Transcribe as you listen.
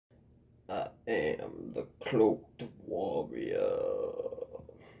am the Cloaked Warrior.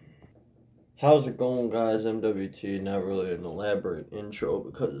 How's it going, guys? MWT. Not really an elaborate intro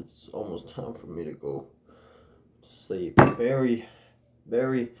because it's almost time for me to go to sleep. Very,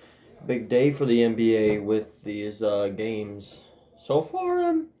 very big day for the NBA with these games. So far,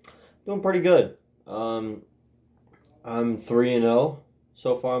 I'm doing pretty good. I'm 3-0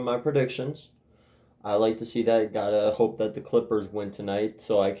 so far in my predictions. I like to see that. Gotta hope that the Clippers win tonight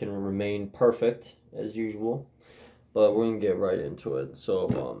so I can remain perfect as usual. But we're gonna get right into it.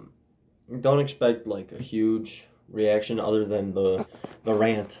 So don't expect like a huge reaction other than the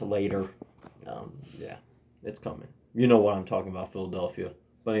rant later. Yeah, it's coming. You know what I'm talking about, Philadelphia.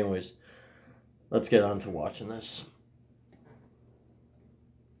 But anyways, let's get on to watching this.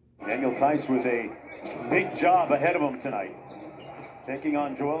 Daniel Tice with a big job ahead of him tonight. Taking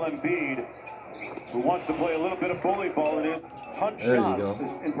on Joel Embiid, who wants to play a little bit of bully ball in his hunt shots,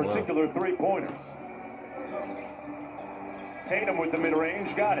 in particular three-pointers. Tatum with the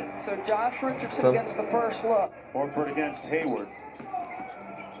mid-range, got it. So Josh Richardson gets the first look. Horford against Hayward.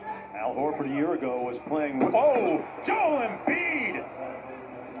 Al Horford a year ago was playing with, Joel Embiid!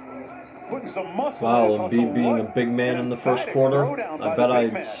 Putting some muscle in his hustle. Embiid being a big man in the first quarter. I bet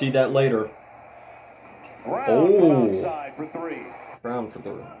I'd see that later. Brown for three. Brown for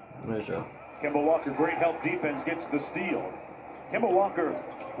three. Nice job. Kemba Walker, great help defense, gets the steal. Kemba Walker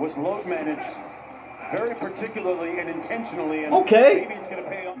was load managed very particularly and intentionally. And maybe it's going to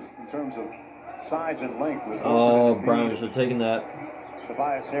pay off in terms of size and length. With Browns are taking that.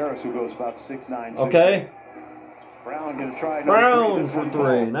 Tobias Harris, who goes about 6'9". Okay. Brown going to try Brown for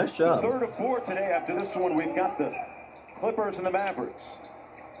three. Nice job. Third of four today. After this one, we've got the Clippers and the Mavericks.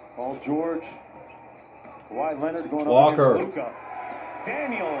 Paul George, Kawhi Leonard going up against Luka.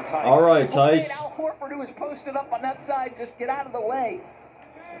 Daniel Tice. All right, Tice. Al Horford, who was posted up on that side, just get out of the way.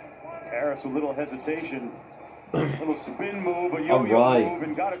 Harris with a little hesitation. Little spin move, a yo-yo move,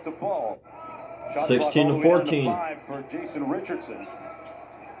 and got it to fall. 16-14. 5 for Jason Richardson.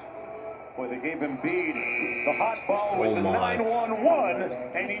 Boy, they gave Embiid the hot ball with the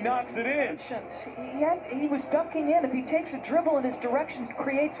 9-1-1, and he knocks it in. He was ducking in. If he takes a dribble in his direction,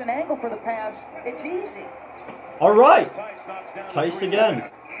 creates an angle for the pass, it's easy. All right. Tice again.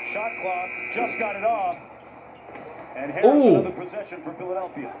 Shot clock, just got it off. And Harris another possession for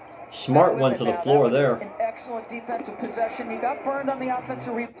Philadelphia. Smart went to the floor there. An excellent defensive possession. He got burned on the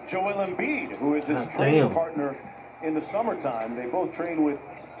offensive rebound. Joel Embiid, who is his training partner in the summertime. They both train with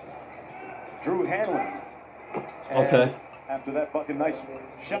Drew Hanlon. And after that fucking nice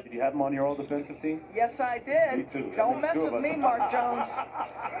shot, did you have him on your all-defensive team? Yes, I did. Me too. Don't mess with me, Mark Jones.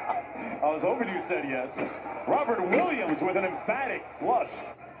 I was hoping you said yes. Robert Williams with an emphatic flush.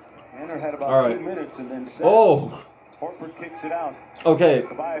 Tanner had about 2 minutes and then said, Horford kicks it out.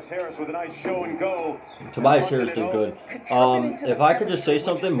 Tobias Harris with a nice show and go. Tobias Harris did good. If I could just say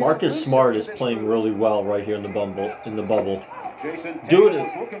something, Marcus Smart is playing really well right here in the bubble. Dude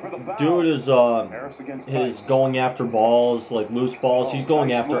is going after balls, like loose balls. He's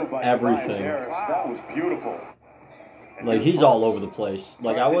going after everything. That was beautiful. Like, he's all over the place.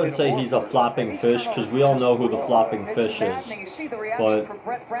 Like, I wouldn't say he's a flopping fish, because we all know who the flopping fish is. But,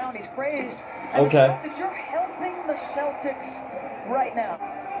 You're helping the Celtics right now.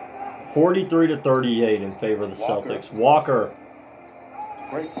 43-38 in favor of the Celtics. Walker.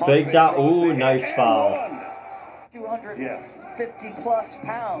 Faked out. Ooh, nice foul. 250-plus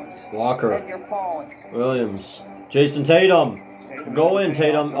pounds. Walker. And you're falling. Williams. Jason Tatum. Go in,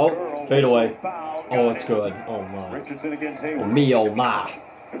 Tatum. Oh, fade away. Oh, it's good. Oh, my. Richardson against Hayward. Oh, my.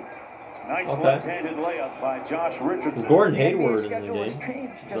 Nice left-handed layup by Josh Richardson. Gordon Hayward in the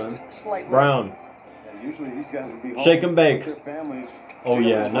game. Brown. Usually these guys would be shake and bake. Oh,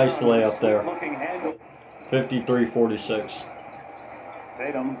 yeah. Nice layup there. 53-46.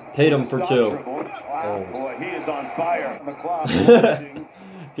 Tatum for two. Wow, boy, he is on fire on the clock. Not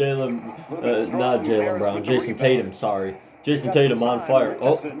Jaylen Brown. Jason Tatum, sorry. Jason Tatum on fire.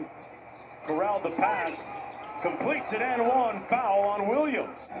 Corralled the pass, completes it and one, foul on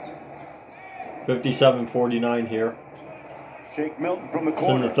Williams. 57-49 here. Shake Milton from the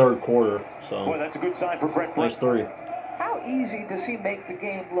corner. It's in the third quarter, so. Boy, that's a good sign for Brett. Nice three. How easy does he make the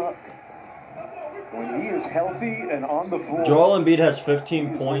game look? When he is healthy and on the floor. Joel Embiid has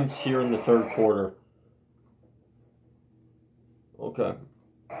 15 points here in the third quarter. Okay.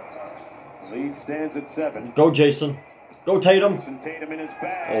 Lead stands at 7. Go, Jason. Go, Tatum. Tatum in his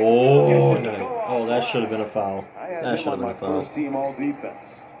bag. Oh, that should have been a foul. That should have been a foul. First team all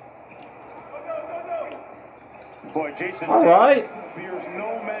defense. Boy, Jason Tatum fears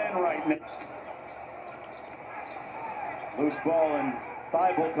no man right now. Loose ball and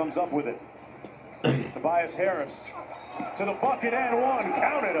Thibault comes up with it. Tobias Harris to the bucket and one.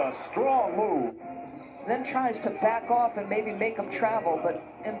 Counted, a strong move. Then tries to back off and maybe make him travel, but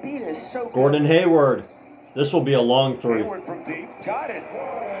Embiid is so good. Gordon Hayward. This will be a long three. Hayward from deep. Got it.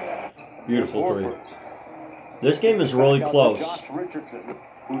 Beautiful three. This game is really close.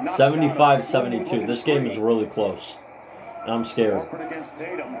 75-72. This game is really close. And I'm scared.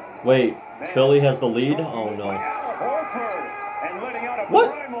 Wait, Philly has the lead? Oh, no.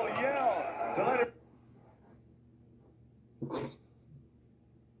 What?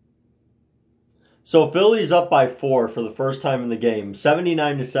 So Philly's up by 4 for the first time in the game,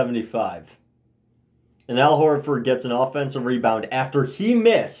 79-75. And Al Horford gets an offensive rebound after he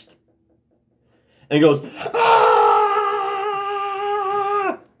missed. And he goes, ah!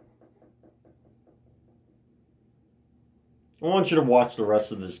 I want you to watch the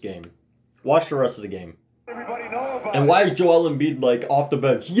rest of this game. Watch the rest of the game. And why is Joel Embiid like off the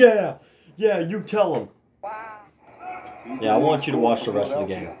bench? Yeah, you tell him. Yeah, I want you to watch the rest of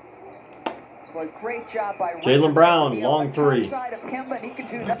the game. Well, great job by Jaylen Brown, long three.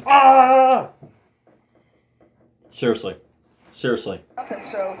 Ah! Seriously.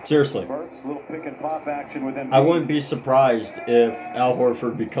 I wouldn't be surprised if Al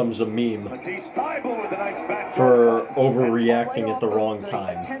Horford becomes a meme for overreacting at the wrong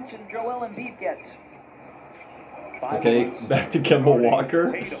time. Okay, back to Kemba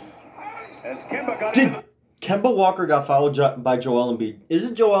Walker. Did Kemba Walker got fouled by Joel Embiid?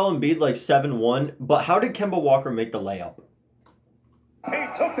 Isn't Joel Embiid like 7'1"? But how did Kemba Walker make the layup? He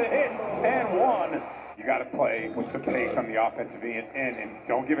took the hit and won. You got to play with some pace on the offensive end, and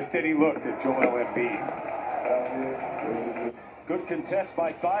don't give a steady look to Joel Embiid. Good contest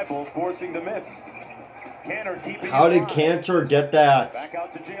by Thibault, forcing the miss. Cantor keeping. How did Cantor get that? Back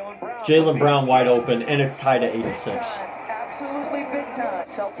out to Jaylen Brown. Jaylen Brown wide open, and it's tied at 86. Absolutely big time.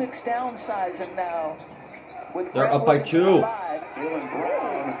 Celtics downsizing now. They're up by 2. Jaylen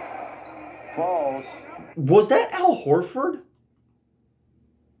Brown falls. Was that Al Horford?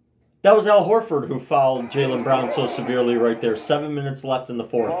 That was Al Horford who fouled Jaylen Brown so severely right there. 7 minutes left in the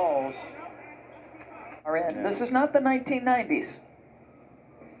fourth. This is not the 1990s.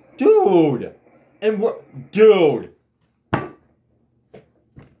 Dude! And what? Dude!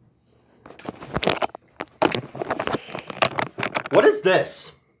 What is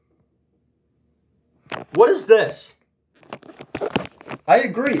this? What is this? I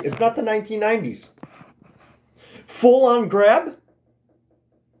agree. It's not the 1990s. Full on grab?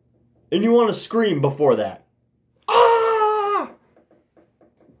 And you want to scream before that. Ah!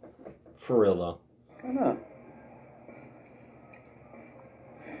 For real, though.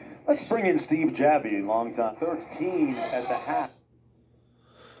 Let's bring in Steve Javie, long time. 13 at the half.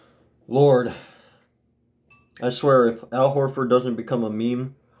 Lord. I swear, if Al Horford doesn't become a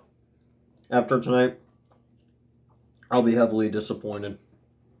meme after tonight, I'll be heavily disappointed.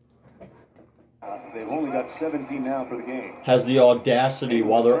 They've only got 17 now for the game. Has the audacity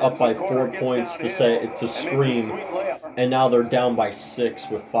while they're up by 4 points to scream, and now they're down by 6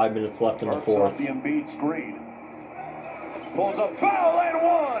 with 5 minutes left in the fourth. The Embiid screen. Pulls up, foul and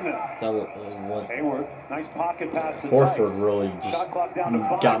one. That was what? Hayward, nice pocket pass to Horford really just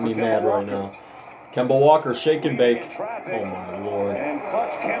got me mad right now. Kemba Walker, shake and bake. Oh my Lord. And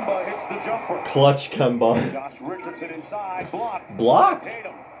Clutch Kemba hits the jumper. Clutch Kemba. Josh Richardson inside, blocked. Blocked?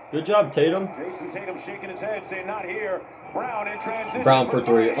 Good job, Tatum. Jason Tatum shaking his head, saying not here. Brown in transition. Brown for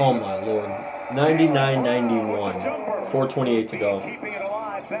 3. Oh my Lord. 99-91. 4:28 to go. Keeping it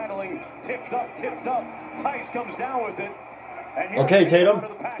alive, battling, tipped up. Tice comes down with it. Okay, Tatum.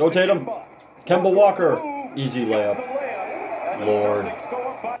 Go, Tatum. Kemba Walker. Easy layup. Lord.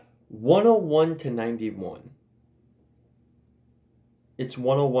 101-91. It's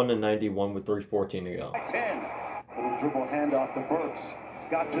 101-91 with 3:14 to go. 10. Little dribble handoff to Burks.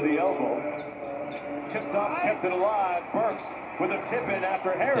 Got to the elbow. Tipped up, kept it alive. Burks with a tip in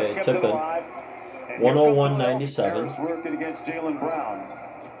after Harris kept it alive. 101-97. Harris working against Jaylen Brown.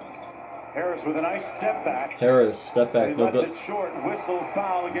 Harris with a nice step back. Harris, step back. Left it short. Whistle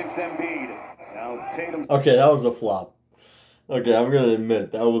foul against Embiid. Now Tatum. Okay, that was a flop. Okay, I'm going to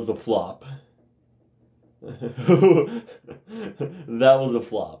admit, that was a flop. That was a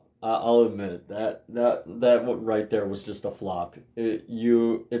flop. I'll admit that one right there was just a flop. It's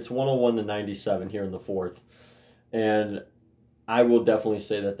 101-97 here in the fourth, and I will definitely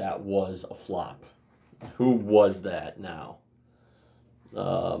say that was a flop. Who was that now?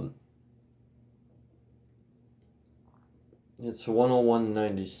 It's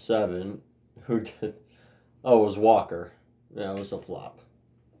 101-97. Who did? Oh, it was Walker. Yeah, it was a flop.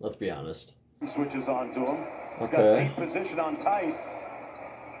 Let's be honest. Switches on to him. He's okay. got deep position on Tice.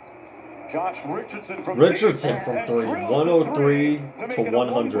 Josh Richardson from Richardson from three. 103 to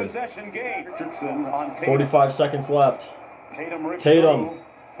 100. 45 seconds left. Tatum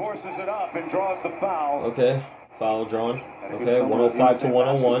forces it up and draws the foul. Okay, foul drawn. Okay, 105 to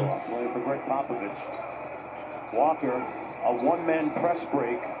 101. For Greg Popovich. Walker, a one-man press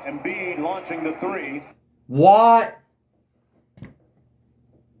break. Embiid launching the three. What?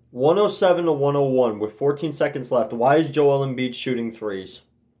 107 to 101 with 14 seconds left. Why is Joel Embiid shooting threes?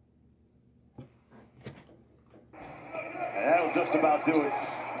 And that'll just about do it.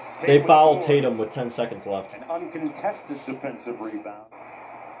 They fouled Tatum with 10 seconds left. An uncontested defensive rebound.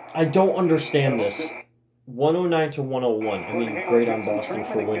 I don't understand this. 109 to 101. I mean, great on Boston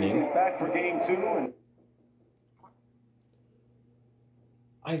for winning. Back for game 2.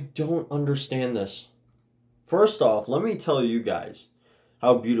 I don't understand this. First off, let me tell you guys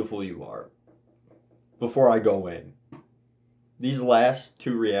how beautiful you are before I go in. These last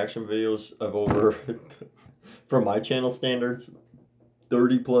 2 reaction videos of over, for my channel standards,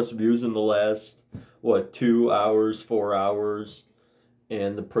 30 plus views in the last, 2 hours, 4 hours,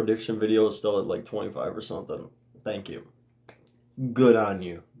 and the prediction video is still at like 25 or something. Thank you. Good on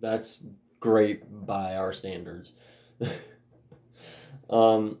you. That's great by our standards.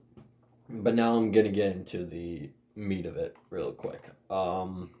 But now I'm going to get into the meat of it real quick.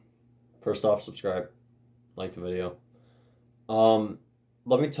 First off, subscribe, like the video.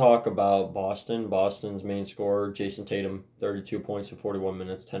 Let me talk about Boston. Boston's main scorer, Jason Tatum, 32 points in 41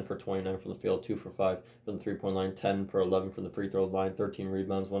 minutes, 10 for 29 from the field, 2 for 5 from the three-point line, 10 for 11 from the free throw line, 13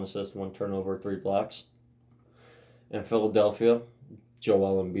 rebounds, 1 assist, 1 turnover, 3 blocks. And Philadelphia,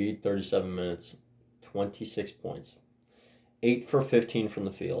 Joel Embiid, 37 minutes, 26 points, 8 for 15 from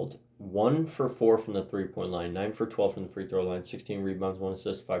the field, 1 for 4 from the three-point line, 9 for 12 from the free throw line, 16 rebounds, 1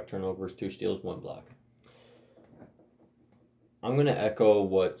 assist, 5 turnovers, 2 steals, 1 block. I'm going to echo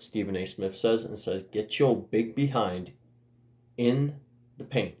what Stephen A. Smith says and says, get your big behind in the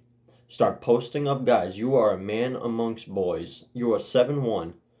paint. Start posting up guys. You are a man amongst boys. You are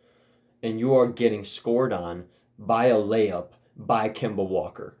 7-1, and you are getting scored on by a layup by Kemba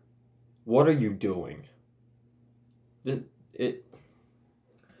Walker. What are you doing?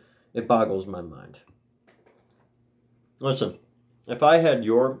 It boggles my mind. Listen, if I had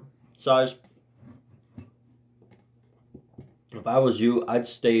your size, if I was you, I'd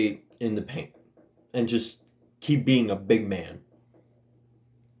stay in the paint and just keep being a big man.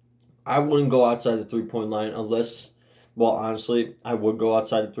 I wouldn't go outside the three-point line unless, well, honestly, I would go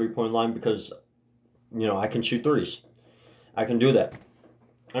outside the three-point line because, I can shoot threes. I can do that.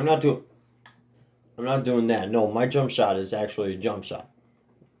 I'm not doing that. No, my jump shot is actually a jump shot.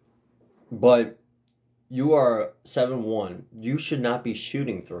 But you are 7-1. You should not be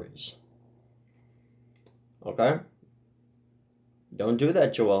shooting threes. Okay? Don't do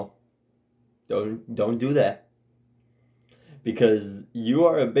that, Joel. Don't do that. Because you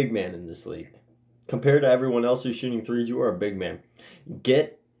are a big man in this league. Compared to everyone else who's shooting threes, you are a big man.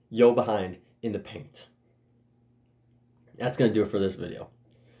 Get yo behind in the paint. That's going to do it for this video.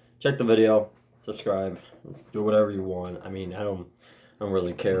 Check the video. Subscribe. Do whatever you want. I mean, I don't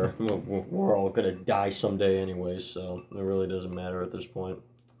really care. We're all going to die someday anyway, so it really doesn't matter at this point.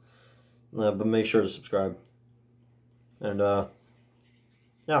 But make sure to subscribe. And,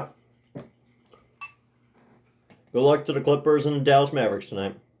 yeah. Good luck to the Clippers and the Dallas Mavericks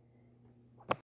tonight.